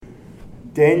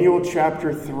Daniel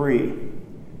chapter 3.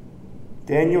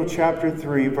 Daniel chapter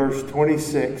 3, verse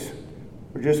 26.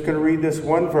 We're just going to read this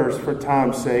one verse for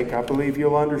time's sake. I believe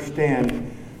you'll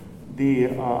understand the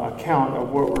account of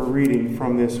what we're reading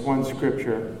from this one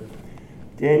scripture.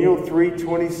 Daniel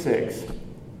 3:26.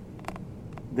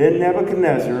 Then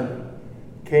Nebuchadnezzar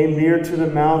came near to the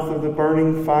mouth of the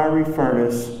burning fiery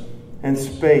furnace and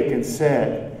spake and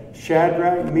said,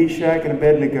 Shadrach, Meshach, and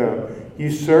Abednego, you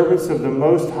servants of the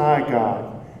Most High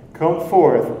God, come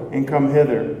forth and come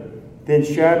hither. Then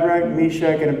Shadrach,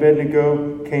 Meshach, and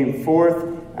Abednego came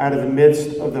forth out of the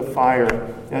midst of the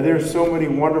fire. Now there's so many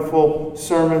wonderful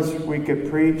sermons we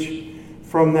could preach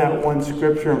from that one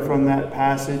scripture and from that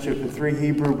passage of the three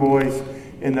Hebrew boys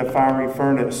in the fiery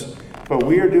furnace. But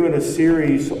we are doing a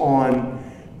series on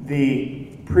the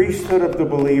priesthood of the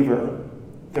believer.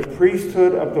 The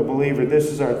priesthood of the believer. This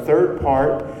is our third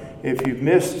part. If you've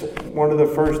missed one of the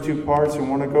first two parts and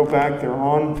want to go back, they're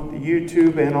on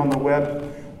YouTube and on the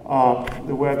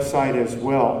website as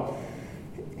well.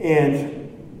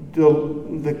 And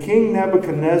the King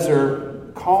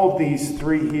Nebuchadnezzar called these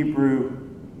three Hebrew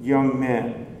young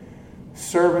men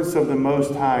servants of the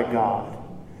Most High God.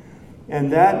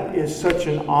 And that is such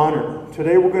an honor.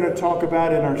 Today we're going to talk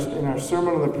about in our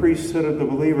sermon on the priesthood of the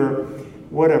believer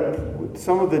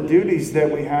some of the duties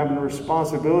that we have and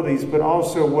responsibilities, but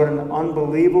also what an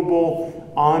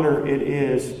unbelievable honor it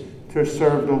is to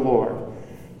serve the Lord,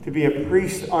 to be a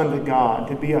priest unto God,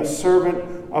 to be a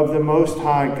servant of the Most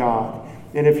High God.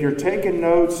 And if you're taking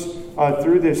notes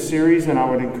through this series, and I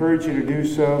would encourage you to do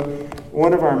so,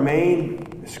 one of our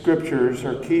main scriptures,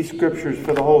 or key scriptures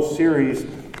for the whole series,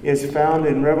 is found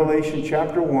in Revelation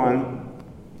chapter 1,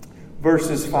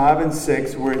 verses 5 and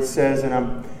 6, where it says, and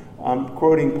I'm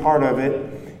quoting part of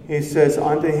it. He says,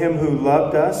 unto him who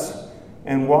loved us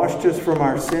and washed us from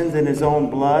our sins in his own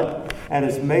blood and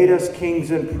has made us kings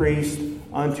and priests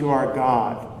unto our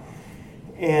God.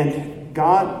 And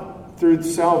God, through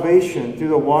salvation, through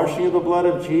the washing of the blood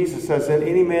of Jesus, as that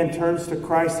any man turns to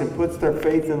Christ and puts their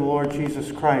faith in the Lord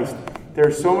Jesus Christ, there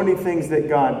are so many things that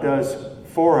God does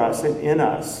for us and in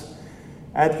us.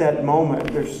 At that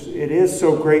moment, it is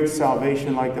so great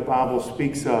salvation like the Bible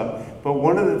speaks of. But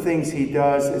one of the things he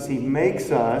does is he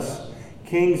makes us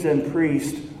kings and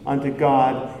priests unto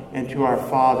God and to our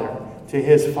Father, to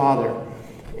his Father.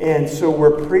 And so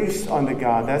we're priests unto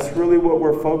God. That's really what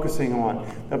we're focusing on.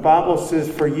 The Bible says,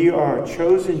 for ye are a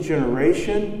chosen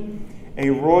generation, a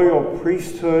royal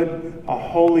priesthood, a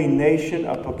holy nation,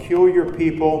 a peculiar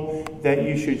people, that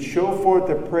you should show forth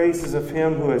the praises of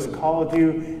him who has called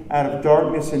you out of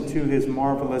darkness into his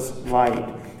marvelous light.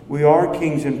 We are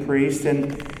kings and priests,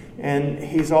 and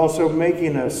he's also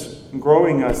making us,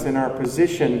 growing us in our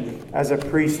position as a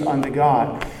priest unto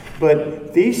God.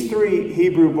 But these three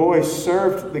Hebrew boys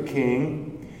served the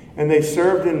king, and they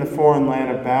served in the foreign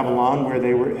land of Babylon, where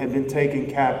they had been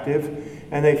taken captive.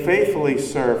 And they faithfully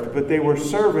served, but they were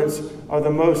servants of the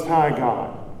Most High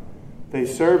God. They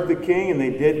served the king, and they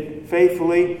did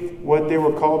faithfully what they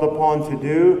were called upon to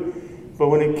do. But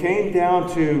when it came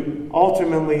down to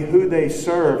ultimately who they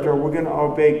served, are we going to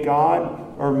obey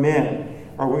God or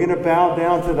men? Are we going to bow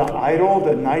down to the idol,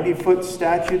 the 90-foot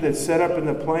statue that's set up in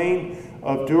the plain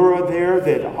of Dura there,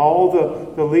 that all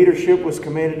the leadership was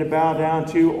commanded to bow down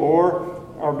to,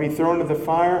 or be thrown into the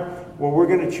fire? Well, we're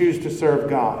going to choose to serve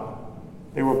God.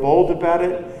 They were bold about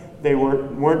it. They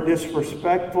weren't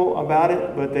disrespectful about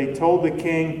it, but they told the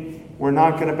king, we're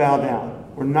not going to bow down.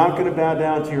 We're not going to bow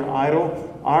down to your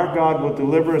idol. Our God will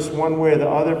deliver us one way or the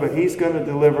other, but he's going to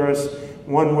deliver us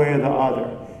one way or the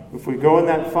other. If we go in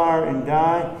that fire and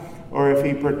die, or if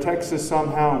he protects us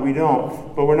somehow and we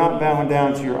don't, but we're not bowing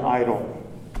down to your idol.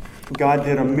 God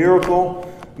did a miracle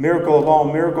of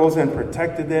all miracles, and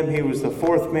protected them. He was the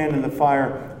fourth man in the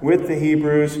fire with the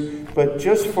Hebrews. But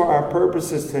just for our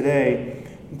purposes today,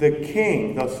 the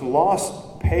king, this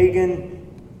lost, pagan,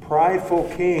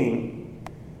 prideful king,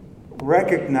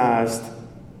 recognized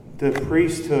the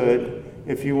priesthood,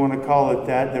 if you want to call it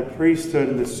that, the priesthood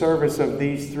and the service of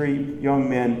these three young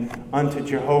men unto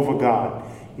Jehovah God.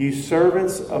 You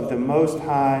servants of the Most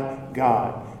High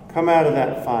God, come out of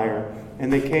that fire.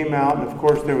 And they came out, and of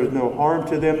course there was no harm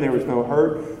to them. There was no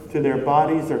hurt to their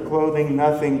bodies, their clothing,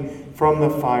 nothing from the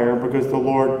fire, because the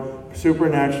Lord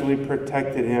supernaturally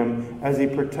protected him as he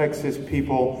protects his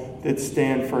people that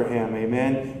stand for him.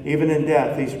 Amen. Even in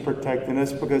death, he's protecting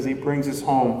us because he brings us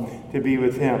home to be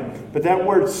with him. But that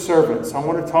word servants, I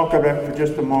want to talk about for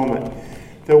just a moment.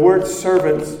 The word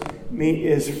servants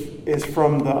is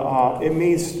from it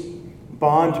means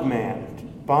bondman,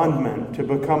 to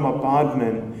become a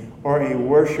bondman or a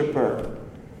worshiper.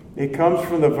 It comes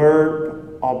from the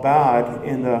verb abad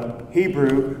in the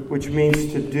Hebrew, which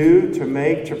means to do, to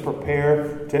make, to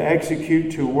prepare, to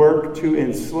execute, to work, to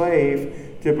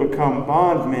enslave, to become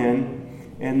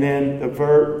bondmen. And then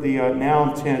the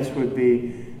noun tense would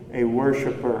be a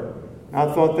worshiper. And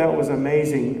I thought that was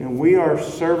amazing. And we are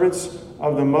servants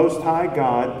of the Most High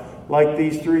God, like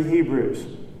these three Hebrews.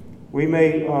 We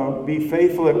may be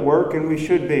faithful at work, and we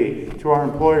should be, to our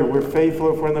employer. We're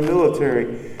faithful if we're in the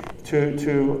military,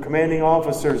 to commanding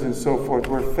officers and so forth.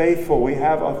 We're faithful. We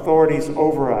have authorities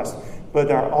over us. But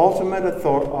our ultimate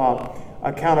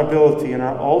accountability and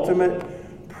our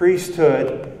ultimate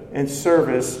priesthood and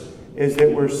service is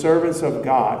that we're servants of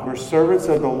God. We're servants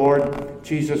of the Lord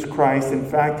Jesus Christ. In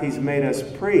fact, He's made us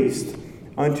priests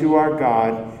unto our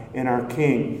God and our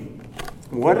King.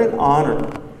 What an honor.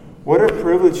 What a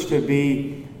privilege to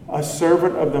be a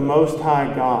servant of the Most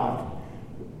High God.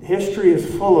 History is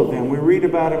full of them. We read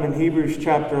about them in Hebrews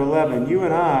chapter 11. You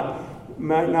and I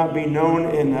might not be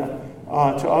known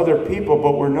to other people,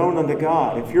 but we're known unto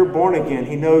God. If you're born again,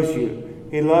 He knows you.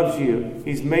 He loves you.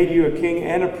 He's made you a king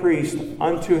and a priest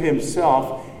unto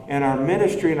Himself. And our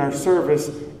ministry and our service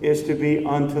is to be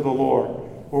unto the Lord.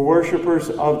 We're worshipers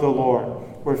of the Lord.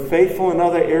 We're faithful in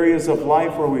other areas of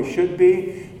life where we should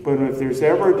be. But if there's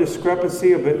ever a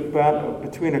discrepancy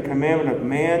between a commandment of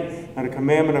man and a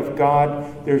commandment of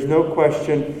God, there's no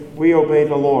question we obey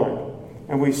the Lord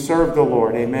and we serve the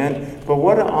Lord. Amen. But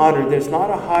what an honor. There's not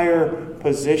a higher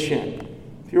position.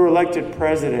 If you were elected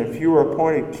president, if you were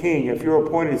appointed king, if you were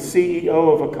appointed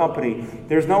CEO of a company,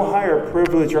 there's no higher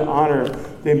privilege or honor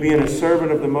than being a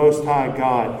servant of the Most High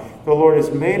God. The Lord has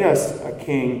made us a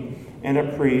king and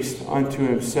a priest unto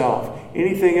Himself.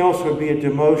 Anything else would be a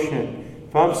demotion.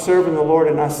 If I'm serving the Lord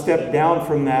and I step down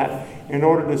from that in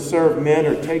order to serve men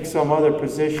or take some other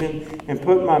position and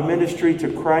put my ministry to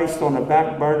Christ on a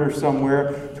back burner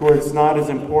somewhere to where it's not as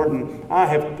important, I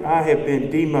have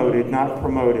been demoted, not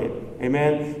promoted.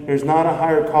 Amen. There's not a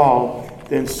higher call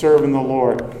than serving the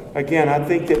Lord. Again, I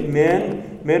think that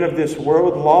men of this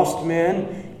world, lost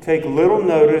men, take little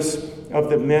notice of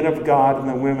the men of God and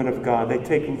the women of God. They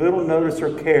take little notice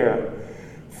or care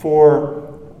for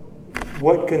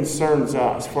what concerns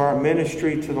us, for our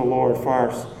ministry to the Lord, for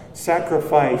our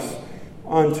sacrifice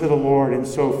unto the Lord and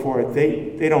so forth.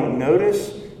 They don't notice.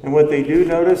 And what they do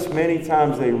notice, many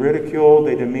times they ridicule,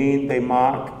 they demean, they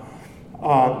mock,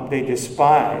 they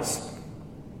despise.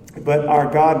 But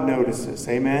our God notices.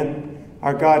 Amen?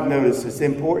 Our God notices.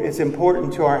 It's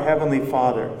important to our Heavenly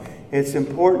Father. It's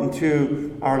important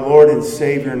to our Lord and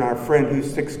Savior and our friend who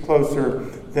sticks closer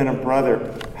than a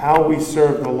brother, how we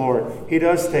serve the Lord. He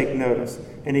does take notice,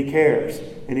 and He cares.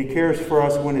 And He cares for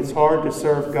us when it's hard to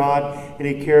serve God, and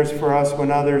He cares for us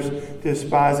when others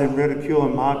despise and ridicule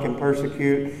and mock and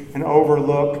persecute and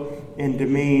overlook and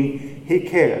demean. He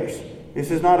cares.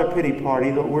 This is not a pity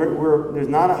party. There's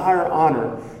not a higher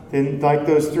honor than like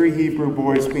those three Hebrew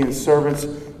boys being servants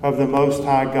of the Most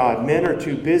High God. Men are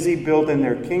too busy building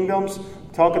their kingdoms. I'm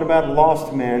talking about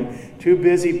lost men, too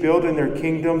busy building their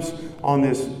kingdoms on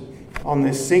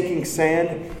this sinking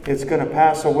sand. It's going to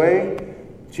pass away.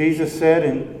 Jesus said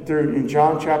in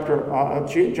John chapter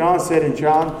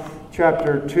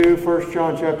 2, 1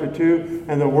 John chapter 2,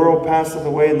 and the world passeth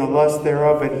away and the lust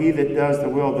thereof, but he that does the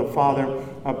will of the Father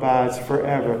abides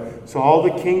forever. So all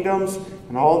the kingdoms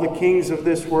and all the kings of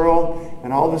this world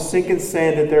and all the sinking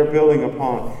sand that they're building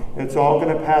upon, it's all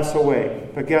going to pass away.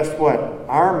 But guess what?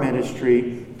 Our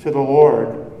ministry to the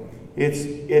Lord,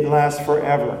 it lasts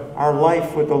forever. Our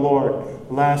life with the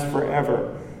Lord lasts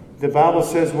forever. The Bible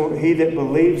says, he that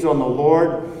believes on the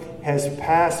Lord has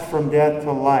passed from death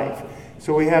to life.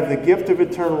 So we have the gift of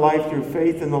eternal life through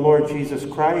faith in the Lord Jesus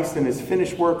Christ and His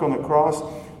finished work on the cross.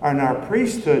 And our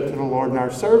priesthood to the Lord and our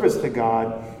service to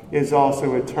God is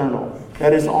also eternal.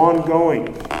 That is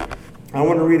ongoing. I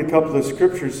want to read a couple of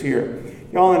scriptures here.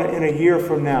 Y'all, in a year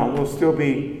from now, we'll still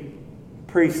be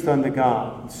priests unto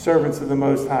God, servants of the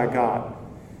Most High God.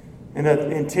 And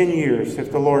in 10 years,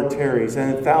 if the Lord tarries,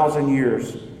 and 1,000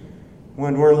 years,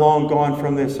 when we're long gone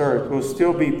from this earth, we'll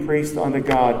still be priests unto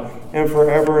God and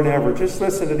forever and ever. Just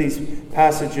listen to these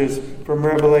passages from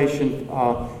Revelation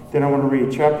that I want to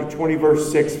read. Chapter 20,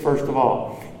 verse 6, first of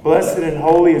all. Blessed and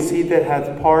holy is he that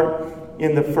hath part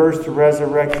in the first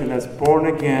resurrection, that's born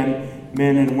again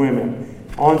men and women.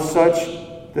 On such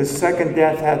the second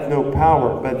death hath no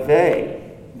power, but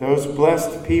they, those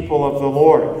blessed people of the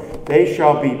Lord, they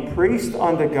shall be priests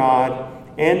unto God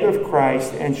and of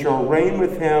Christ, and shall reign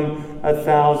with Him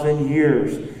 1,000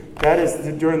 years. That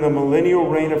is during the millennial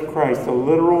reign of Christ, the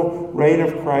literal reign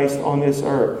of Christ on this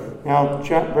earth. Now,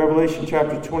 Revelation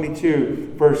chapter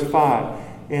 22, verse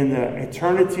 5. in the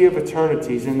eternity of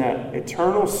eternities, in that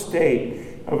eternal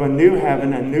state of a new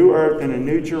heaven, a new earth, and a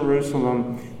new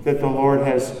Jerusalem that the Lord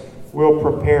will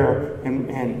prepare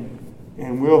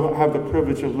and we'll have the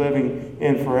privilege of living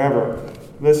in forever.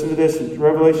 Listen to this in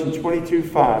Revelation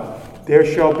 22:5. There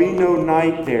shall be no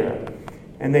night there,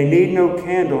 and they need no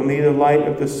candle, neither light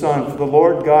of the sun, for the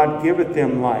Lord God giveth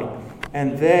them light.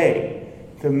 And they,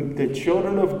 the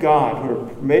children of God, who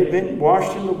are been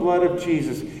washed in the blood of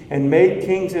Jesus and made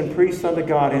kings and priests unto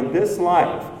God in this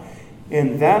life,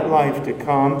 in that life to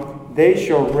come, they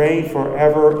shall reign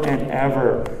forever and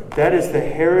ever. That is the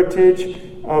heritage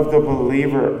of the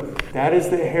believer. That is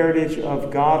the heritage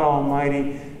of God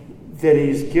Almighty that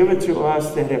He's given to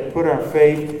us that have put our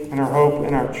faith and our hope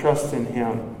and our trust in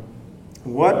Him.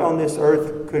 What on this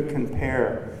earth could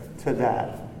compare to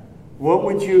that? What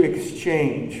would you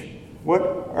exchange?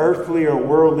 What earthly or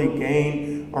worldly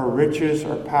gain or riches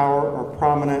or power or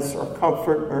prominence or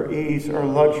comfort or ease or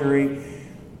luxury,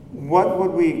 what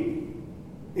would we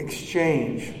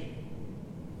exchange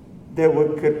that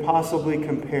could possibly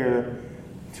compare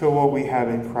to what we have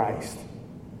in Christ?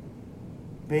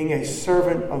 Being a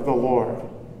servant of the Lord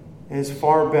is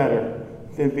far better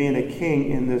than being a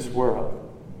king in this world.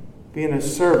 Being a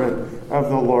servant of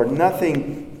the Lord.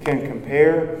 Nothing can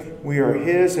compare. We are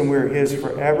His and we're His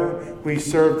forever. We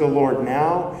serve the Lord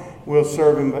now. We'll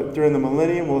serve Him during the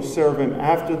millennium. We'll serve Him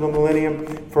after the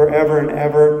millennium, forever and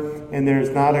ever. And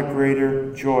there's not a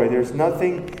greater joy. There's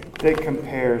nothing that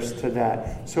compares to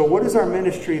that. So what does our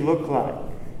ministry look like?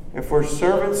 If we're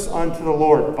servants unto the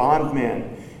Lord,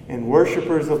 bondmen, and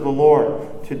worshipers of the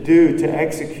Lord, to do, to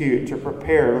execute, to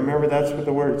prepare. Remember, that's what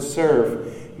the word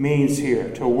serve means here.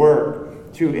 To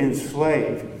work, to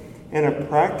enslave. In a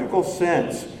practical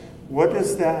sense, what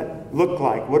does that look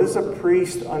like? What does a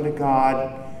priest unto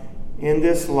God in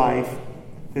this life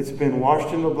that's been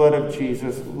washed in the blood of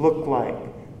Jesus look like?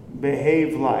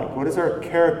 Behave like? What is our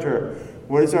character?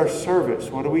 What is our service?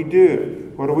 What do we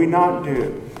do? What do we not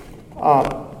do?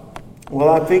 Well,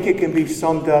 I think it can be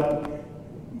summed up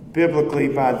biblically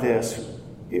by this.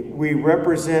 We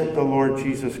represent the Lord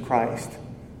Jesus Christ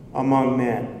among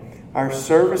men. Our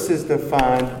service is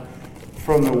defined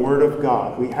from the Word of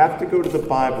God. We have to go to the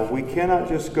Bible. We cannot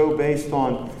just go based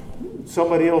on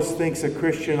somebody else thinks a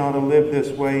Christian ought to live this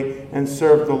way and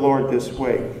serve the Lord this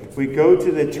way. We go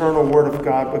to the eternal Word of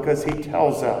God because He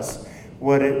tells us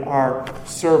what our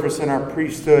service and our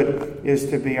priesthood is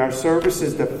to be. Our service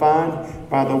is defined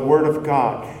by the Word of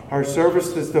God. Our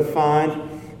service is defined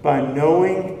by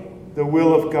knowing the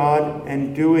will of God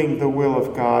and doing the will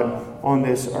of God on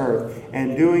this earth,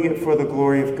 and doing it for the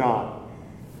glory of God.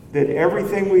 That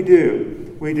everything we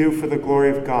do for the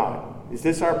glory of God. Is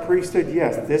this our priesthood?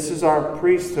 Yes, this is our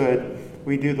priesthood.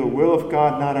 We do the will of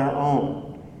God, not our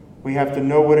own. We have to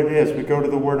know what it is. We go to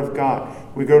the Word of God.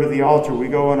 We go to the altar. We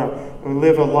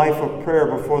live a life of prayer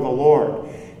before the Lord,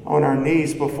 on our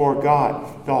knees before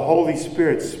God. The Holy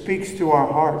Spirit speaks to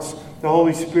our hearts. The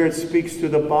Holy Spirit speaks to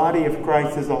the body of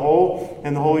Christ as a whole,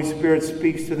 and the Holy Spirit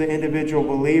speaks to the individual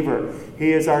believer.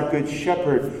 He is our good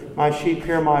shepherd. My sheep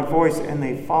hear my voice, and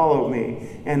they follow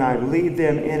me, and I lead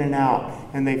them in and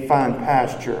out, and they find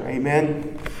pasture.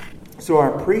 Amen? So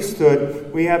our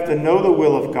priesthood, we have to know the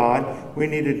will of God. We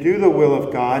need to do the will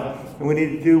of God, and we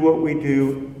need to do what we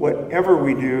do, whatever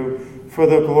we do, for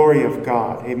the glory of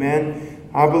God. Amen?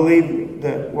 I believe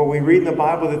that when we read in the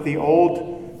Bible that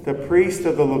the priest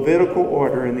of the Levitical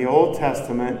order in the Old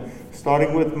Testament,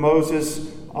 starting with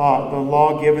Moses, the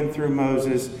law given through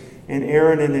Moses, and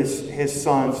Aaron and his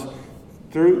sons,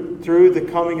 through the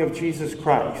coming of Jesus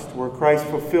Christ, where Christ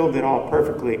fulfilled it all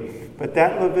perfectly. But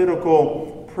that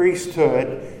Levitical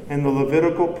priesthood and the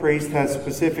Levitical priest has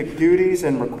specific duties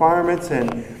and requirements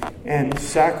and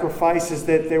sacrifices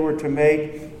that they were to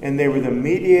make, and they were the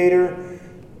mediator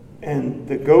and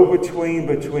the go-between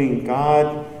between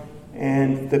God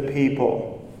and the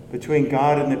people, between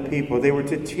God and the people. They were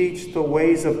to teach the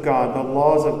ways of God, the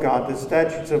laws of God, the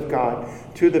statutes of God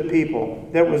to the people.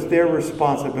 That was their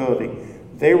responsibility.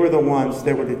 They were the ones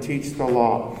that were to teach the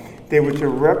law. They were to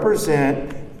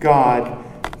represent God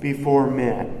before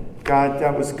men. God,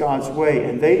 that was God's way.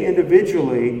 And they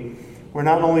individually were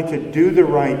not only to do the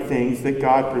right things that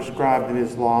God prescribed in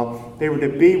His law, they were to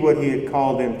be what He had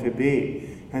called them to be.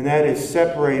 And that is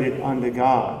separated unto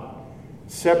God.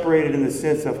 Separated in the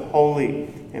sense of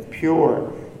holy and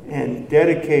pure and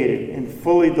dedicated and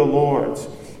fully the Lord's,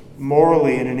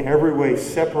 morally and in every way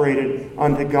separated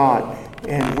unto God.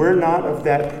 And we're not of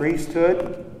that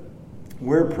priesthood.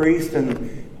 We're priests through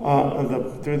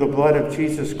the blood of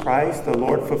Jesus Christ. The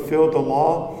Lord fulfilled the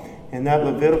law in that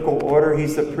Levitical order.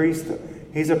 He's a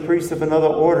priest of another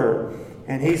order.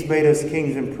 And he's made us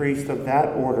kings and priests of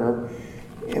that order.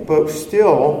 But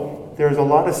still, there's a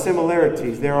lot of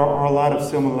similarities. There are a lot of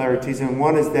similarities. And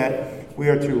one is that we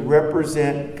are to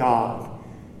represent God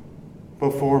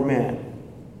before men.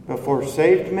 Before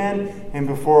saved men and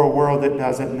before a world that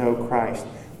doesn't know Christ.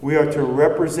 We are to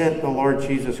represent the Lord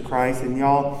Jesus Christ. And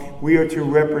y'all, we are to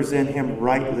represent him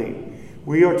rightly.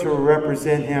 We are to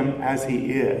represent him as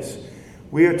he is.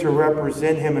 We are to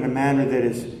represent him in a manner that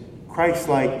is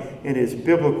Christ-like and is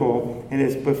biblical and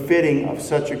is befitting of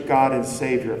such a God and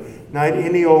Savior. Not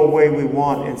any old way we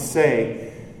want and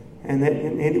say, and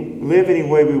live any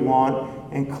way we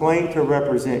want and claim to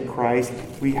represent Christ.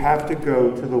 We have to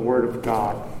go to the Word of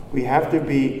God. We have to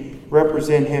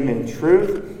represent him in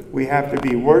truth. We have to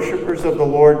be worshipers of the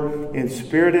Lord in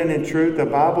spirit and in truth. The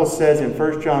Bible says in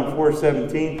 1 John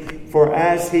 4:17, "For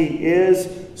as he is,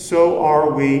 so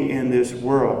are we in this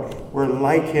world." We're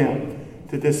like him.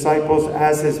 The disciples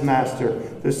as his master.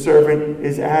 The servant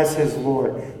is as his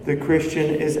Lord. The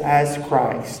Christian is as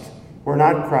Christ. We're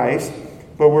not Christ,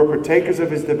 but we're partakers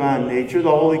of his divine nature.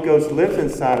 The Holy Ghost lives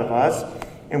inside of us,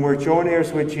 and we're joint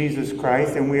heirs with Jesus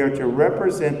Christ, and we are to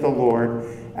represent the Lord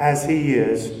as he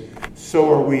is.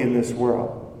 So are we in this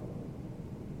world.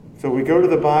 So we go to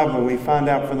the Bible and we find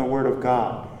out from the Word of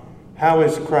God. How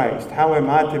is Christ? How am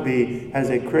I to be as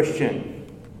a Christian?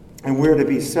 And we're to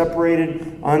be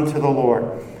separated unto the Lord,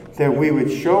 that we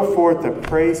would show forth the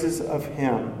praises of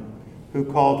him who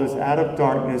called us out of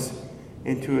darkness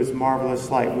into his marvelous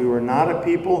light. We were not a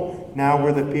people, now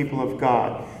we're the people of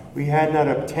God. We had not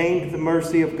obtained the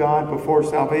mercy of God before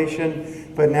salvation,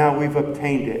 but now we've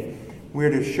obtained it. We're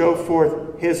to show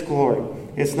forth his glory.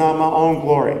 It's not my own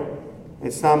glory.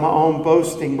 It's not my own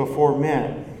boasting before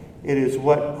men. It is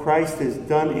what Christ has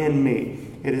done in me.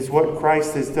 It is what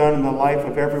Christ has done in the life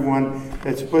of everyone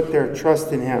that's put their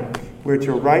trust in him. We're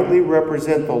to rightly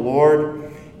represent the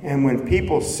Lord. And when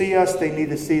people see us, they need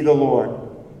to see the Lord.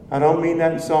 I don't mean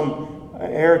that in some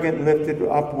arrogant, lifted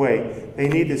up way. They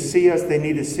need to see us. They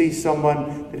need to see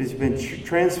someone that has been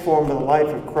transformed by the life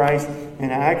of Christ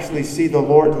and actually see the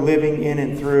Lord living in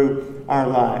and through our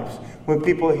lives. When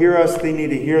people hear us, they need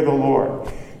to hear the Lord.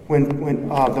 When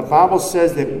the Bible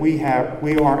says that we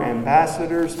are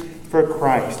ambassadors for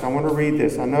Christ. I want to read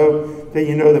this. I know that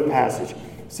you know the passage.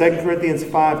 2 Corinthians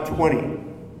 5:20.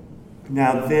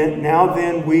 Now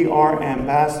then we are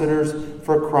ambassadors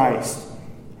for Christ,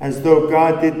 as though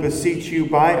God did beseech you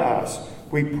by us.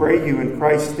 We pray you in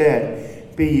Christ's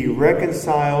stead, be ye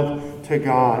reconciled to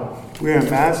God. We are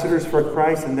ambassadors for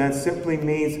Christ, and that simply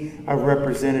means a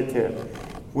representative.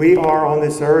 We are on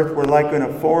this earth, we're like in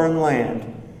a foreign land.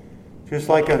 Just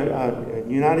like a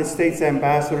United States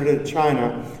ambassador to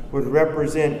China would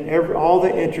represent all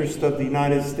the interests of the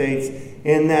United States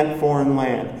in that foreign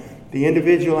land. The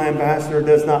individual ambassador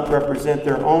does not represent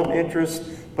their own interests,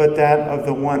 but that of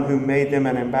the one who made them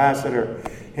an ambassador.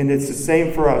 And it's the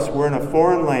same for us. We're in a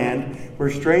foreign land.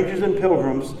 We're strangers and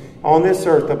pilgrims on this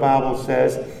earth, the Bible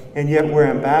says, and yet we're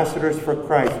ambassadors for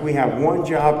Christ. We have one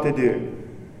job to do.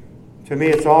 To me,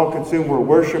 it's all consumed. We're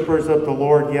worshipers of the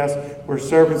Lord. Yes, we're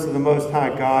servants of the Most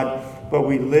High God, but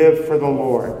we live for the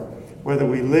Lord. Whether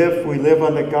we live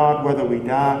unto God. Whether we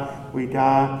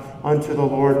die unto the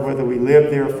Lord. Whether we live,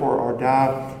 therefore, or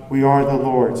die, we are the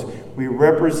Lord's. We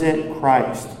represent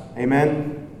Christ.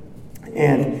 Amen?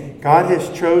 And God has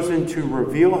chosen to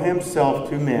reveal himself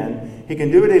to men. He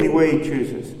can do it any way he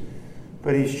chooses.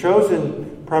 But he's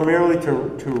chosen primarily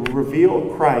to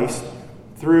reveal Christ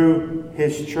through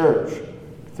his church,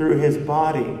 through his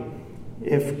body.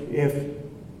 If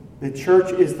the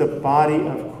church is the body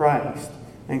of Christ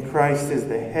and Christ is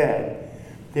the head,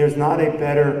 there's not a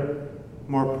better,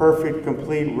 more perfect,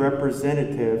 complete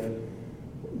representative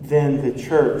than the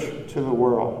church to the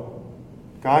world.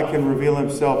 God can reveal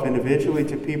himself individually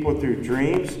to people through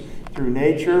dreams, through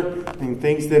nature, and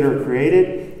things that are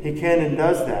created. He can and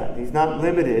does that. He's not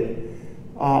limited.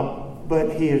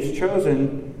 But he has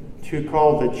chosen to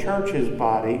call the church his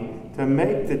body, to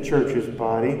make the church his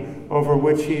body, over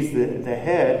which he's the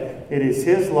head. It is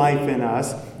his life in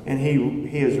us, and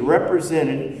he is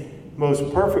represented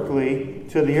most perfectly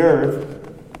to the earth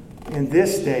in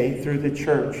this day through the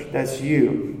church. That's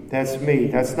you. That's me.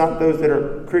 That's not those that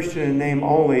are Christian in name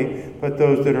only, but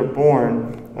those that are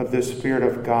born of the Spirit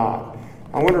of God.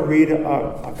 I want to read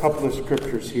a couple of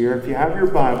scriptures here. If you have your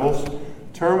Bibles,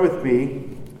 turn with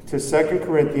me to 2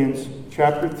 Corinthians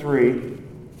chapter 3.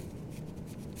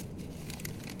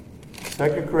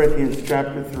 2 Corinthians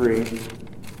chapter 3.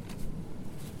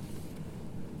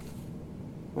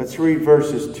 Let's read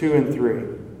verses 2 and 3.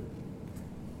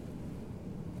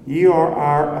 Ye are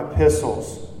our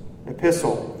epistle.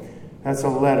 That's a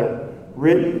letter.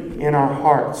 written in our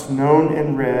hearts, known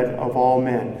and read of all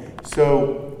men.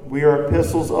 So we are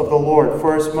epistles of the Lord,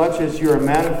 for as much as you are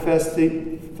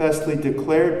manifestly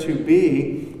declared to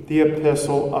be the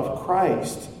epistle of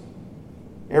Christ.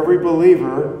 Every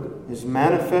believer is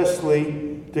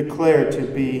manifestly declared to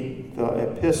be the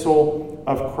epistle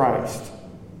of Christ,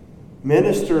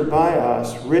 ministered by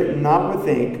us, written not with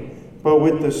ink, but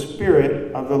with the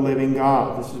Spirit of the living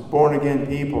God. This is born-again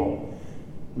people.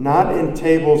 Not in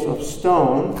tables of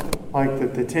stone,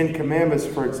 like the Ten Commandments,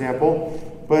 for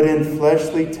example, but in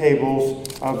fleshly tables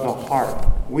of the heart.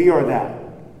 We are that.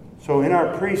 So in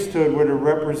our priesthood, we're to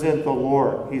represent the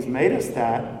Lord. He's made us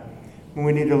that, and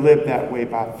we need to live that way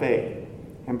by faith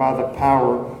and by the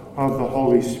power of the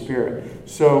Holy Spirit.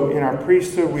 So in our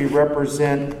priesthood, we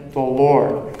represent the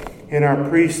Lord. In our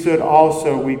priesthood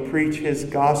also, we preach His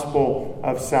gospel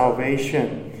of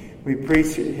salvation. We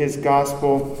preach His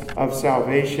gospel of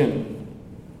salvation.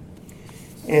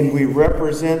 And we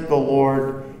represent the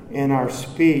Lord in our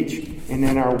speech and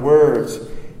in our words.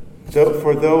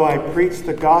 For though I preach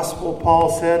the gospel, Paul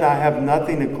said, I have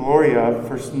nothing to glory of,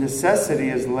 for necessity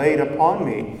is laid upon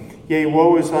me. Yea,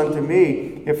 woe is unto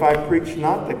me if I preach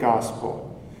not the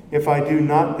gospel, if I do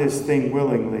not this thing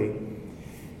willingly.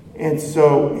 And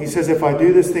so he says, if I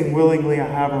do this thing willingly, I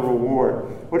have a reward.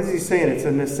 What is he saying? It's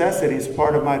a necessity. It's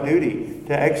part of my duty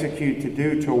to execute, to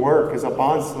do, to work as a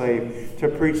bondslave, to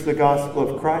preach the gospel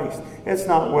of Christ. It's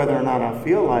not whether or not I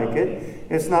feel like it.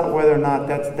 It's not whether or not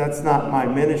that's not my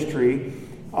ministry.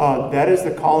 That is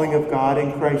the calling of God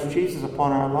in Christ Jesus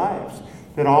upon our lives.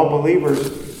 That all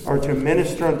believers are to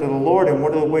minister unto the Lord. And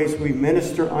one of the ways we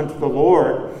minister unto the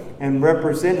Lord and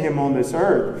represent Him on this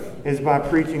earth is by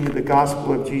preaching the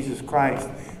gospel of Jesus Christ,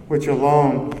 by which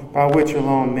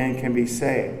alone men can be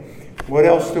saved. What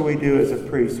else do we do as a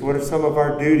priest? What are some of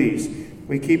our duties?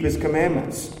 We keep His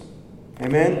commandments.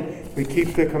 Amen? We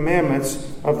keep the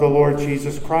commandments of the Lord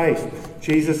Jesus Christ.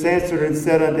 Jesus answered and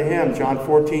said unto him, John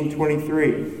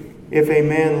 14:23, if a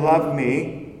man love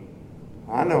me,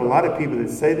 I know a lot of people that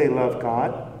say they love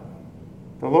God.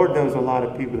 The Lord knows a lot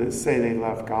of people that say they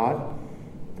love God.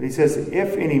 But He says,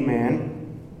 if any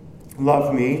man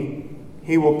love me,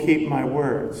 he will keep my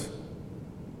words.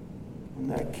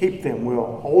 And keep them.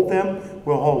 We'll hold them.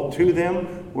 We'll hold to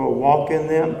them. We'll walk in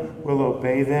them. We'll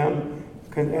obey them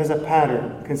as a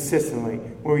pattern consistently.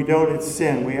 When we don't, it's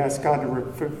sin. We ask God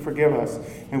to forgive us.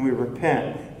 And we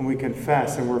repent. And we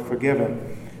confess. And we're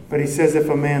forgiven. But He says, if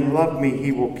a man love me,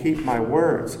 he will keep my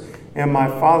words. And my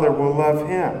Father will love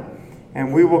him.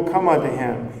 And we will come unto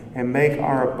him and make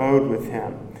our abode with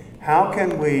him. How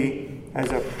can we,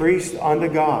 as a priest unto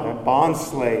God, a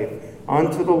bondslave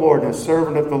unto the Lord, and a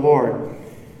servant of the Lord,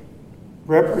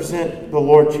 represent the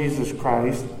Lord Jesus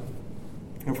Christ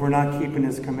if we're not keeping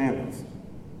His commandments?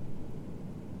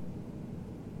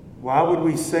 Why would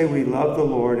we say we love the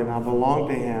Lord and I belong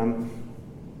to Him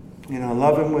and I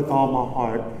love Him with all my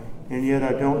heart, and yet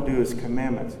I don't do His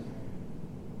commandments?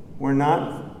 We're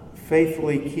not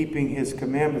faithfully keeping His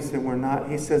commandments, then we're not.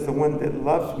 He says, the one that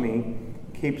loves me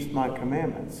keeps my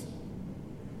commandments.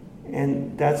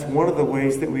 And that's one of the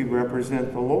ways that we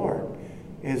represent the Lord,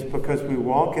 is because we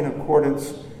walk in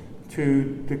accordance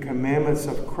to the commandments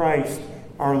of Christ,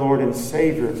 our Lord and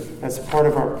Savior. That's part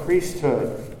of our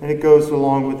priesthood. And it goes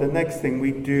along with the next thing.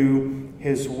 We do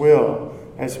His will.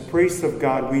 As priests of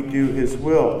God, we do His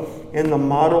will. In the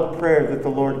model prayer that the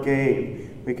Lord gave,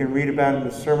 we can read about in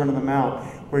the Sermon on the Mount,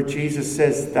 where Jesus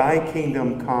says, thy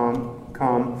kingdom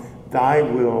come, thy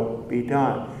will be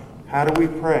done. How do we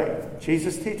pray?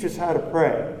 Jesus teaches how to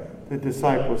pray, the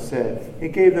disciples said. He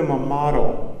gave them a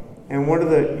model. And one of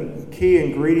the key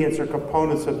ingredients or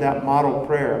components of that model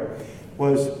prayer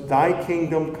was, thy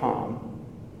kingdom come,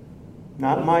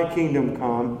 not my kingdom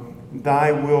come,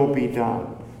 thy will be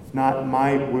done, not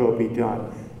my will be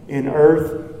done, in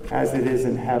earth as it is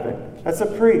in heaven. That's a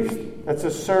priest. That's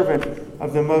a servant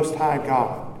of the Most High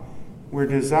God. We're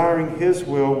desiring His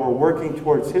will. We're working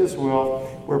towards His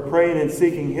will. We're praying and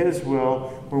seeking His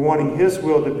will. We're wanting His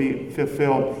will to be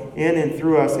fulfilled in and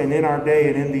through us and in our day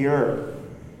and in the earth.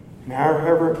 And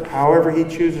however He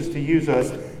chooses to use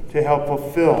us to help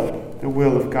fulfill the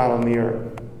will of God on the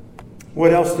earth.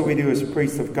 What else do we do as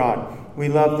priests of God? We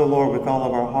love the Lord with all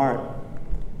of our heart.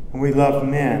 And we love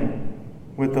men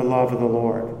with the love of the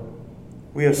Lord.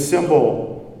 We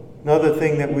assemble. Another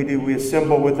thing that we do, we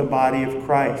assemble with the body of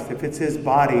Christ. If it's His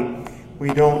body,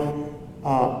 we don't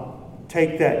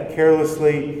take that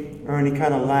carelessly or any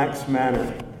kind of lax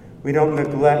manner. We don't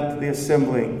neglect the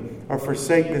assembling or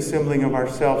forsake the assembling of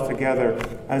ourselves together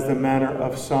as the manner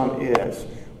of some is.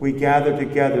 We gather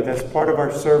together. That's part of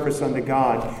our service unto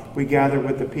God. We gather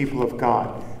with the people of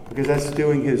God. because that's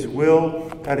doing His will.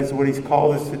 That is what He's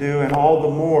called us to do, and all the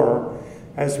more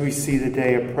as we see the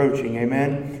day approaching.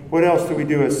 Amen? What else do we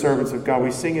do as servants of God?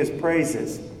 We sing His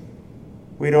praises.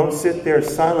 We don't sit there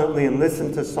silently and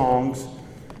listen to songs.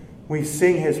 We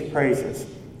sing His praises,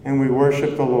 and we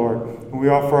worship the Lord. And we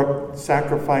offer up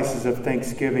sacrifices of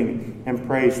thanksgiving and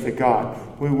praise to God.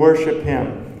 We worship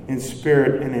Him in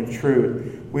spirit and in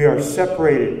truth. We are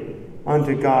separated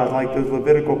unto God like the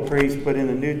Levitical priests, but in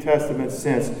the New Testament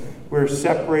sense, we're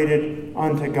separated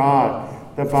unto God.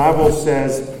 The Bible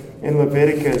says in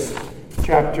Leviticus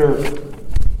chapter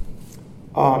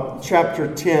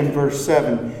 10, verse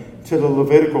 7, to the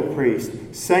Levitical priest,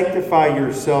 "Sanctify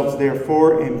yourselves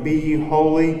therefore, and be ye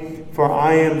holy, for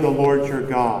I am the Lord your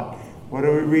God." What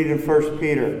do we read in 1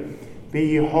 Peter? "Be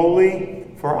ye holy,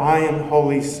 for I am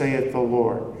holy, saith the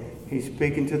Lord." He's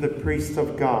speaking to the priest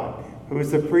of God. Who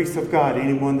is the priest of God?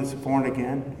 Anyone that's born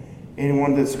again.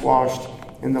 Anyone that's washed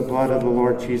in the blood of the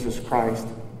Lord Jesus Christ.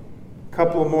 A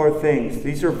couple of more things.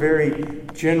 These are very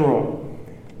general.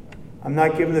 I'm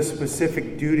not giving the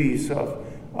specific duties of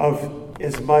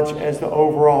as much as the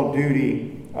overall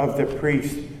duty of the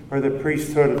priest or the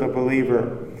priesthood of the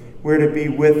believer. We're to be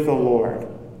with the Lord.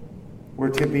 We're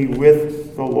to be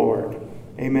with the Lord.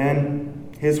 Amen.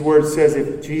 His word says,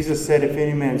 if Jesus said, "If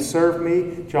any man serve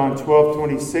me," John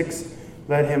 12:26,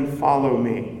 "let him follow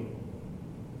me."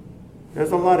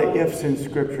 There's a lot of ifs in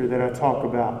Scripture that I talk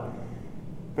about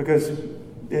because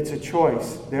it's a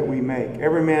choice that we make.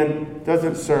 Every man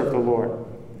doesn't serve the Lord.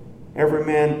 Every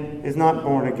man is not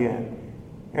born again.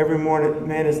 Every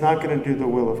man is not going to do the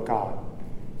will of God.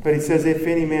 But He says, "If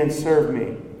any man serve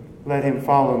me, let him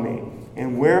follow me.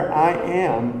 And where I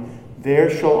am, there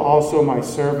shall also my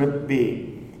servant be.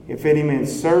 If any man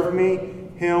serve me,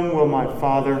 him will my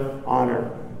Father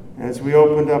honor." As we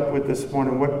opened up with this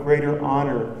morning, what greater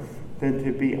honor than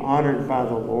to be honored by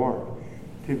the Lord,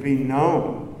 to be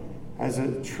known as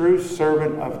a true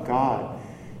servant of God,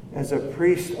 as a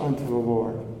priest unto the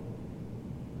Lord.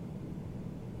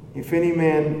 If any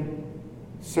man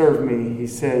serve me, He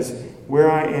says,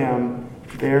 where I am,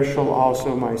 there shall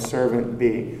also my servant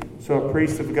be. So a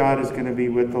priest of God is going to be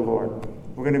with the Lord.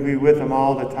 We're going to be with Him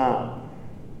all the time,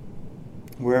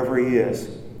 wherever He is.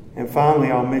 And finally,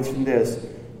 I'll mention this.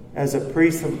 As a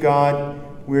priest of God,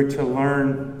 we're to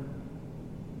learn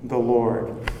the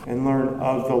Lord and learn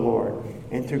of the Lord,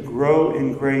 and to grow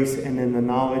in grace and in the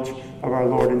knowledge of our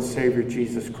Lord and Savior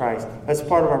Jesus Christ. That's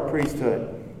part of our priesthood,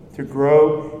 to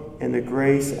grow in the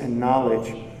grace and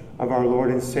knowledge of our Lord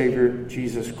and Savior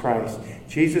Jesus Christ.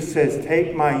 Jesus says,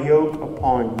 "Take my yoke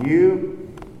upon you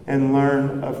and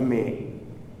learn of me."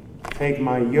 Take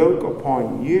my yoke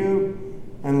upon you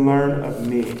and learn of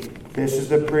me. This is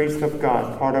the priest of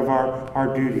God, part of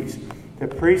our duties. The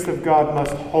priest of God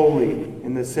must wholly,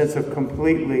 in the sense of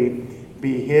completely,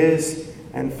 be His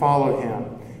and follow Him,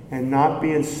 and not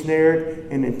be ensnared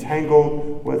and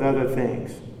entangled with other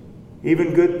things.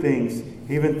 Even good things,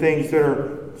 even things that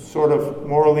are sort of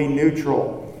morally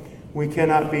neutral. We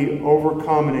cannot be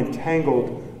overcome and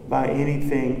entangled by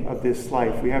anything of this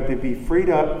life. We have to be freed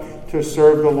up to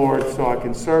serve the Lord, so I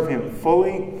can serve Him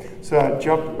fully, so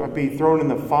I'd be thrown in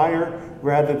the fire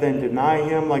rather than deny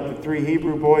Him like the 3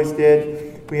 Hebrew boys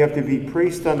did. We have to be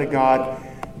priests unto God.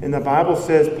 And the Bible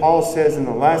says, Paul says in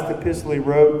the last epistle he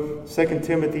wrote, 2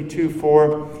 Timothy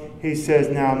 2:4, he says,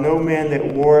 "Now no man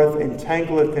that warreth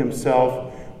entangleth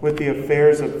himself with the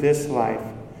affairs of this life,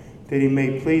 that he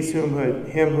may please him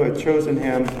who had chosen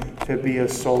him to be a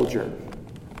soldier."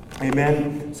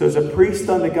 Amen. So as a priest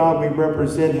unto God, we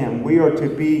represent Him. We are to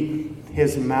be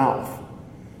His mouth.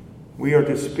 We are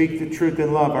to speak the truth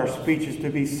in love. Our speech is to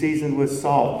be seasoned with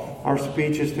salt. Our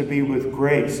speech is to be with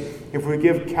grace. If we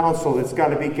give counsel, it's got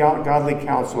to be godly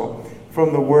counsel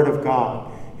from the Word of God.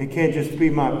 It can't just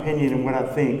be my opinion and what I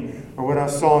think, or what I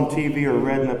saw on TV or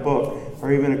read in a book,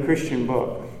 or even a Christian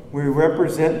book. We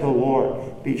represent the Lord.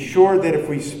 Be sure that if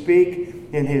we speak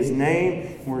in His name,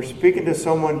 we're speaking to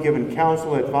someone, giving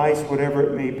counsel, advice, whatever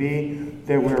it may be,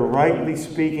 that we're rightly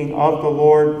speaking of the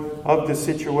Lord, of the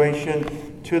situation,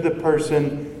 to the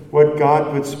person, what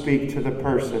God would speak to the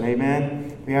person.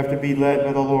 Amen? We have to be led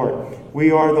by the Lord.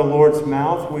 We are the Lord's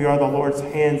mouth. We are the Lord's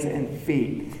hands and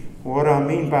feet. What do I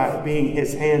mean by being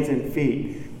His hands and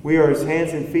feet? We are His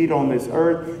hands and feet on this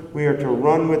earth. We are to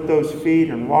run with those feet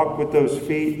and walk with those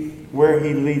feet where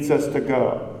He leads us to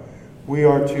go. We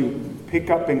are to pick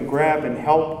up and grab and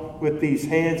help with these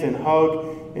hands and hug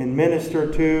and minister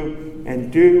to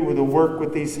and do the work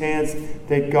with these hands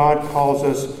that God calls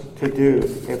us to do.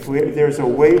 If there's a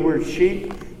wayward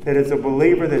sheep that is a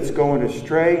believer that's going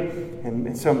astray and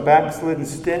in some backslidden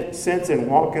sense and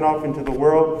walking off into the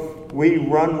world, we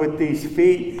run with these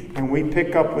feet and we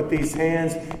pick up with these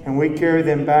hands and we carry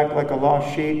them back like a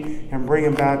lost sheep and bring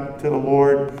them back to the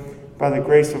Lord. By the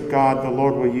grace of God, the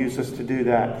Lord will use us to do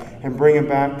that and bring them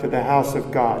back to the house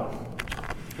of God.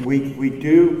 We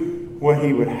do what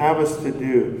He would have us to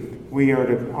do.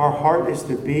 Our heart is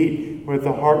to beat with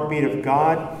the heartbeat of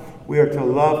God. We are to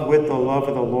love with the love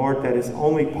of the Lord that is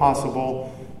only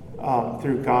possible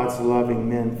through God's loving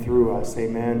men through us.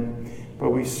 Amen.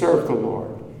 But we serve the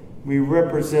Lord. We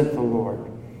represent the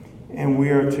Lord. And we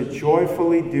are to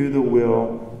joyfully do the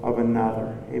will of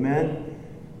another. Amen.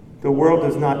 The world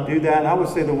does not do that. I would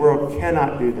say the world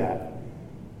cannot do that.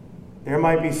 There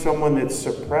might be someone that's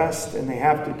suppressed and they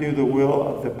have to do the will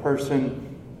of the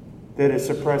person that is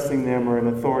suppressing them or in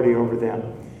authority over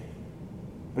them.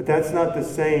 But that's not the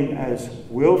same as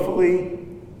willfully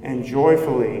and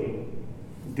joyfully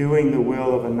doing the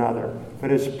will of another.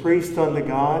 But as priests unto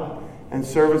God and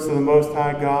servants of the Most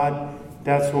High God,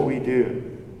 that's what we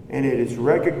do. And it is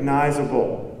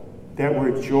recognizable that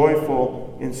we're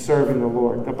joyful in serving the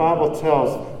Lord. The Bible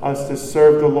tells us to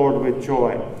serve the Lord with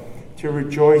joy, to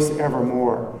rejoice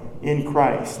evermore in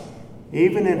Christ,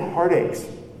 even in heartaches,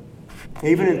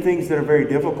 even in things that are very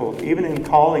difficult, even in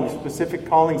callings, specific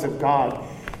callings of God,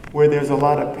 where there's a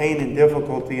lot of pain and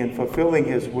difficulty in fulfilling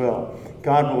His will.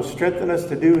 God will strengthen us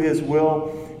to do His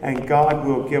will, and God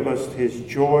will give us His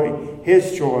joy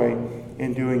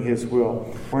in doing His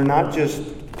will. We're not just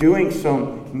doing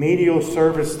some menial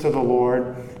service to the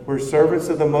Lord. We're servants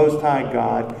of the Most High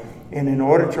God. And in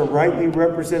order to rightly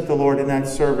represent the Lord in that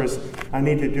service, I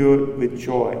need to do it with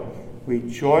joy. We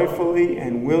joyfully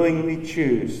and willingly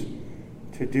choose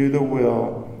to do the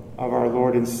will of our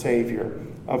Lord and Savior,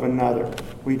 of another.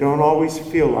 We don't always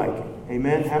feel like it.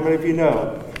 Amen? How many of you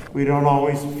know we don't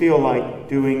always feel like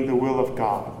doing the will of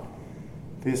God?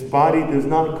 This body does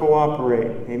not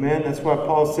cooperate. Amen? That's why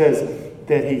Paul says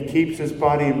that he keeps his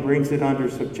body and brings it under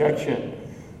subjection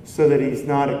so that he's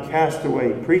not a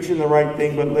castaway, preaching the right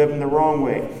thing but living the wrong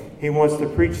way. He wants to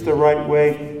preach the right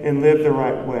way and live the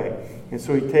right way. And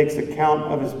so he takes account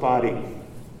of his body.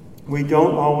 We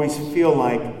don't always feel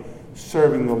like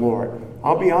serving the Lord.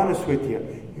 I'll be honest with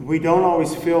you. We don't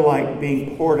always feel like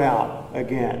being poured out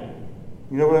again.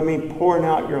 You know what I mean? Pouring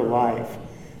out your life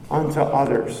unto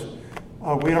others.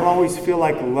 We don't always feel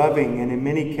like loving, and in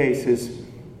many cases,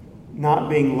 not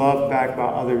being loved back by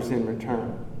others in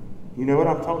return. You know what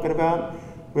I'm talking about?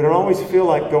 We don't always feel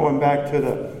like going back to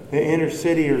the inner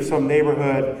city or some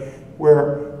neighborhood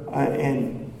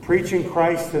and preaching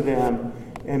Christ to them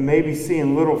and maybe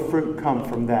seeing little fruit come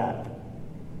from that.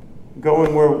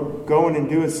 Going and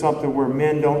doing something where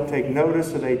men don't take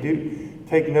notice, or they do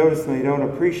take notice and they don't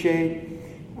appreciate.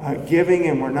 Giving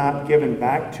and we're not given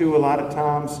back to a lot of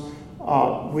times.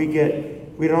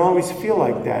 We don't always feel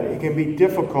like that. It can be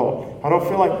difficult. I don't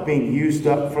feel like being used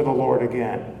up for the Lord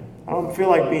again. I don't feel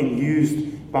like being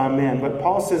used by men. But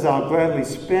Paul says, I'll gladly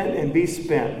spend and be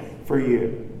spent for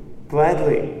you.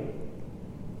 Gladly.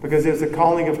 Because there's a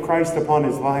calling of Christ upon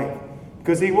his life.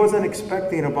 Because he wasn't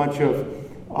expecting a bunch of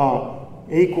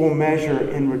equal measure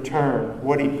in return.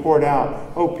 What he poured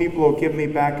out. Oh, people will give me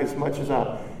back as much as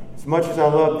I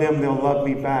love them, they'll love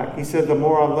me back. He said, the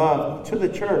more I love to the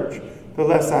church, the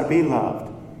less I be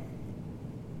loved.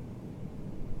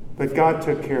 But God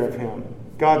took care of him.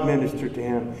 God ministered to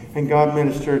him. And God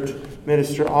ministered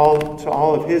to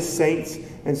all of his saints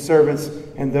and servants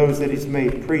and those that he's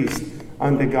made priests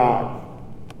unto God.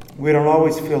 We don't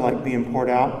always feel like being poured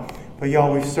out, but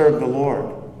y'all, we serve the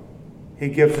Lord. He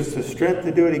gives us the strength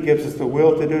to do it. He gives us the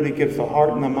will to do it. He gives the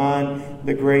heart and the mind,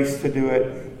 the grace to do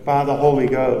it by the Holy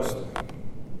Ghost.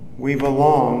 We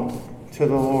belong to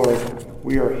the Lord.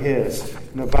 We are his.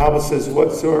 And the Bible says,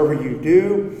 whatsoever you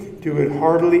do it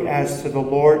heartily as to the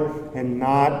Lord and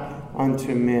not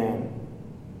unto men.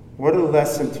 What a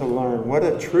lesson to learn. What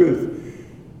a truth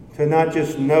to not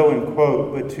just know and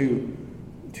quote, but to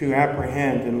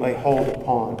apprehend and lay hold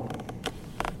upon.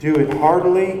 Do it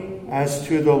heartily as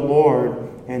to the Lord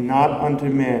and not unto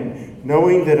men,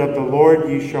 knowing that of the Lord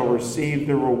ye shall receive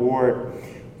the reward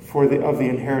of the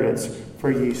inheritance.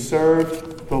 For ye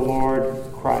serve the Lord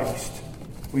Christ.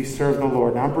 We serve the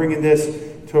Lord. Now I'm bringing this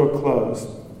to a close.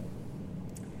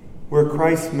 We're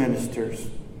Christ ministers.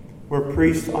 We're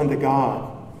priests unto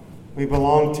God. We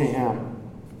belong to him.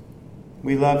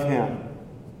 We love him.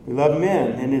 We love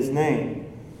men in his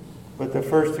name. But the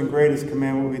first and greatest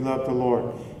commandment, we love the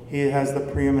Lord. He has the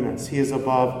preeminence. He is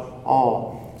above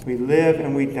all. We live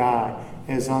and we die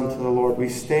as unto the Lord. We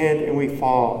stand and we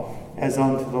fall as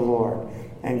unto the Lord.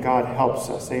 And God helps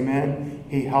us. Amen?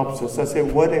 He helps us. I say,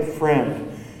 what a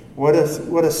friend. What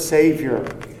a Savior.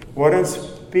 What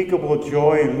unspeakable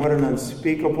joy and what an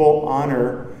unspeakable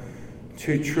honor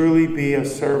to truly be a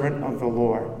servant of the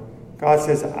Lord. God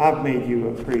says, I've made you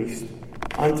a priest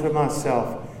unto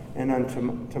myself and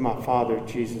unto my Father,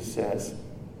 Jesus says.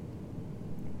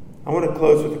 I want to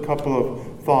close with a couple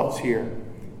of thoughts here.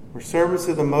 We're servants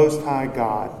of the Most High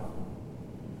God.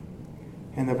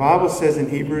 And the Bible says in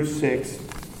Hebrews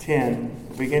 6:10,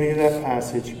 the beginning of that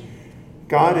passage,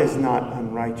 God is not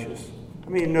unrighteous. I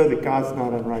mean, you know that God's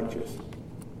not unrighteous.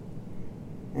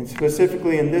 And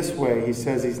specifically in this way, he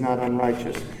says he's not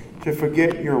unrighteous. To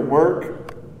forget your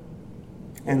work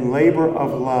and labor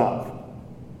of love.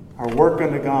 Our work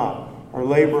unto God. Our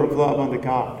labor of love unto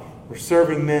God. We're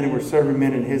serving men and we're serving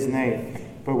men in his name.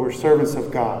 But we're servants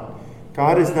of God.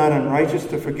 God is not unrighteous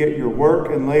to forget your work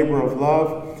and labor of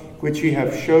love, which ye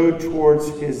have showed towards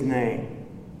his name.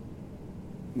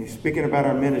 And he's speaking about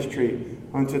our ministry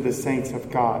unto the saints of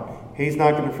God. He's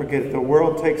not going to forget it. The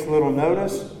world takes little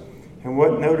notice. And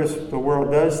what notice the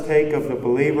world does take of the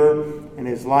believer and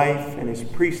his life and his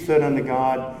priesthood unto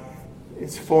God,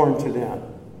 it's foreign to them.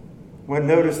 What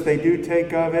notice they do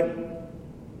take of it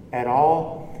at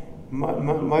all,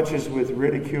 much is with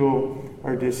ridicule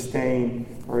or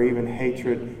disdain or even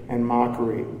hatred and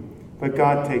mockery. But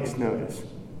God takes notice.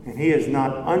 And he is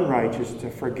not unrighteous to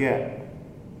forget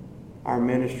our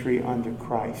ministry unto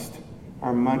Christ,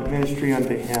 our ministry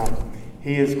unto him.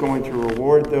 He is going to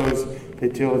reward those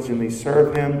that diligently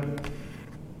serve him.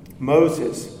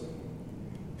 Moses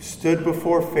stood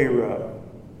before Pharaoh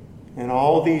and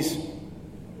all these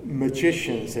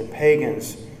magicians and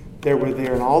pagans that were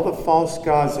there and all the false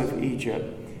gods of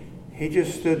Egypt. He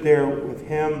just stood there with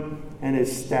him and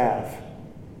his staff,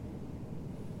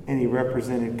 and he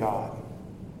represented God.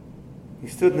 He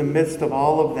stood in the midst of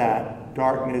all of that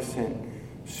darkness and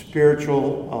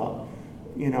spiritual,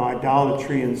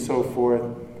 idolatry and so forth,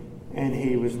 and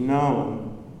he was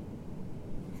known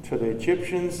to the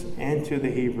Egyptians and to the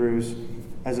Hebrews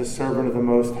as a servant of the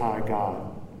Most High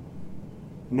God.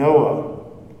 Noah,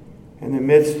 in the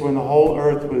midst when the whole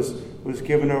earth was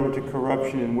given over to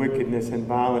corruption and wickedness and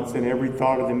violence, and every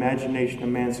thought of the imagination of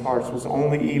man's hearts was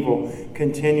only evil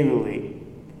continually,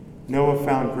 Noah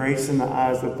found grace in the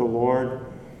eyes of the Lord.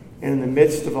 And in the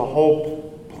midst of a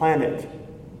whole planet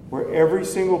where every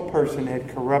single person had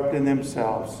corrupted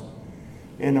themselves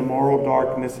in immoral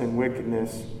darkness and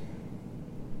wickedness,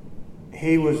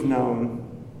 he was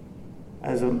known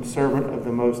as a servant of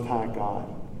the Most High God.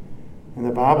 And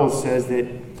the Bible says that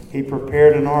he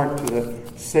prepared an ark to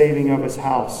the saving of his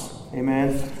house.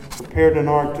 Amen? Prepared an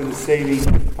ark to the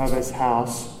saving of his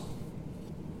house.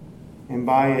 And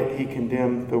by it he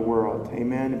condemned the world.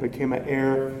 Amen? It became an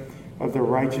heir of the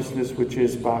righteousness which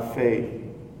is by faith.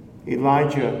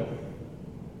 Elijah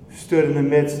stood in the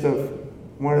midst of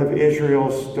one of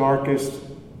Israel's darkest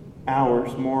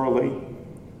hours morally.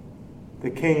 The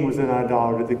king was an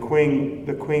idolater. The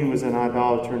queen was an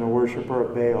idolater and a worshiper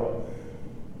of Baal.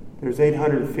 There's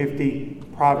 850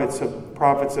 prophets of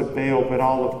Baal, but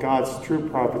all of God's true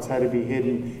prophets had to be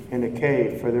hidden in a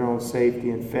cave for their own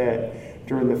safety and fed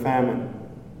during the famine.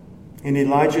 And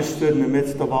Elijah stood in the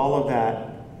midst of all of that,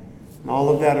 and all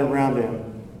of that around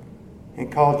him,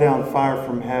 and called down fire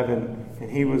from heaven,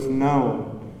 and he was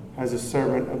known as a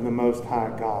servant of the Most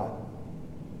High God.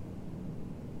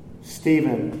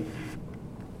 Stephen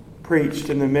preached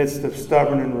in the midst of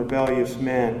stubborn and rebellious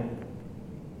men.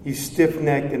 You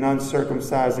stiff-necked and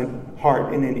uncircumcised in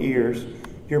heart and in ears,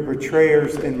 you're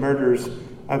betrayers and murderers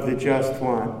of the just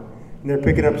one. And they're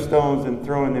picking up stones and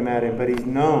throwing them at him, but he's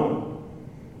known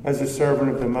as a servant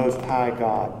of the Most High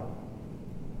God.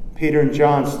 Peter and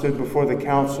John stood before the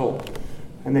council,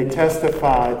 and they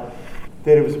testified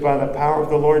that it was by the power of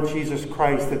the Lord Jesus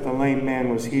Christ that the lame man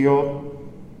was healed.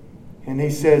 And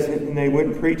he says, and they went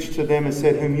and preached to them and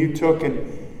said, whom you took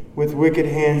and with wicked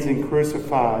hands and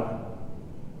crucified.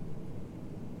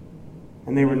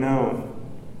 And they were known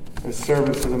as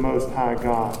servants of the Most High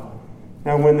God.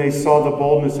 Now when they saw the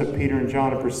boldness of Peter and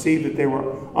John and perceived that they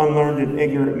were unlearned and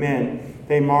ignorant men,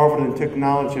 they marveled and took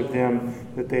knowledge of them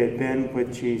that they had been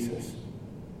with Jesus.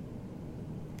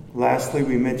 Lastly,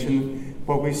 we mentioned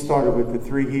what we started with, the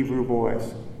 3 Hebrew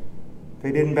boys.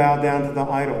 They didn't bow down to the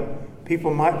idol.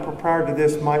 People prior to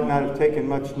this might not have taken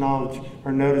much knowledge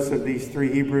or notice of these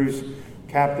 3 Hebrews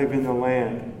captive in the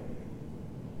land.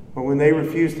 But when they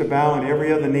refused to bow and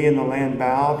every other knee in the land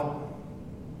bowed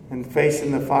and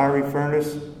facing the fiery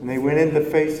furnace, and they went into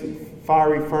the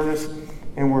fiery furnace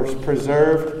and were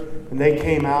preserved, and they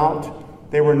came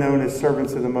out, they were known as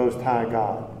servants of the Most High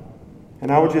God. And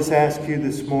I would just ask you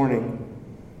this morning,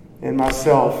 and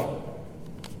myself,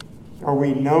 are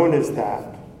we known as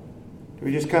that? Do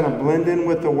we just kind of blend in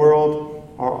with the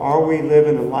world? Or are we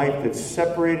living a life that's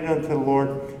separated unto the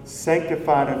Lord,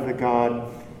 sanctified unto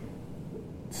God,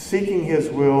 seeking His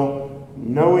will,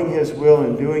 knowing His will,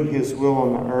 and doing His will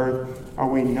on the earth? Are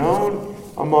we known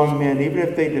among men, even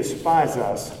if they despise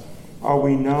us? Are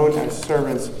we known as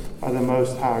servants of the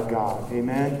Most High God?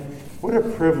 Amen? What a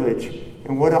privilege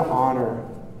and what an honor.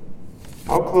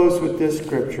 I'll close with this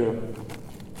scripture,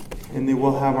 and then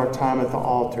we'll have our time at the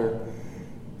altar.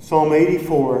 Psalm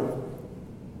 84,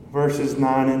 verses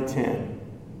 9 and 10.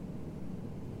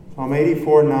 Psalm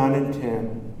 84, 9 and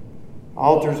 10.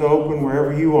 Altar's open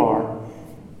wherever you are.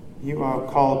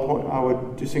 I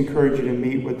would just encourage you to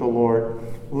meet with the Lord.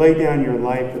 Lay down your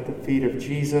life at the feet of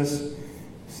Jesus.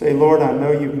 Say, Lord, I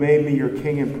know you've made me your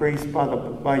king and priest by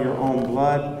your own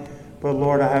blood. But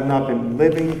Lord, I have not been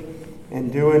living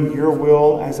and doing your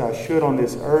will as I should on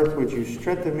this earth. Would you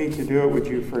strengthen me to do it? Would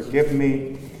you forgive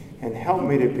me and help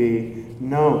me to be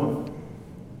known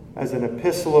as an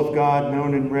epistle of God,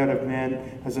 known and read of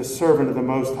men, as a servant of the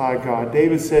Most High God?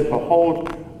 David said,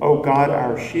 Behold, O God,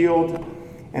 our shield,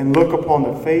 and look upon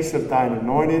the face of thine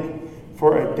anointed.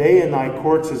 For a day in thy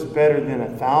courts is better than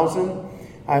 1,000.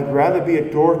 I'd rather be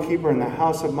a doorkeeper in the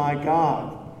house of my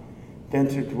God than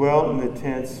to dwell in the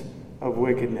tents of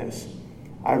wickedness.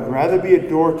 I'd rather be a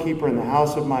doorkeeper in the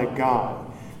house of my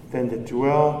God than to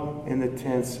dwell in the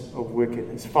tents of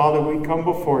wickedness. Father, we come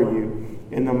before you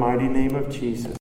in the mighty name of Jesus.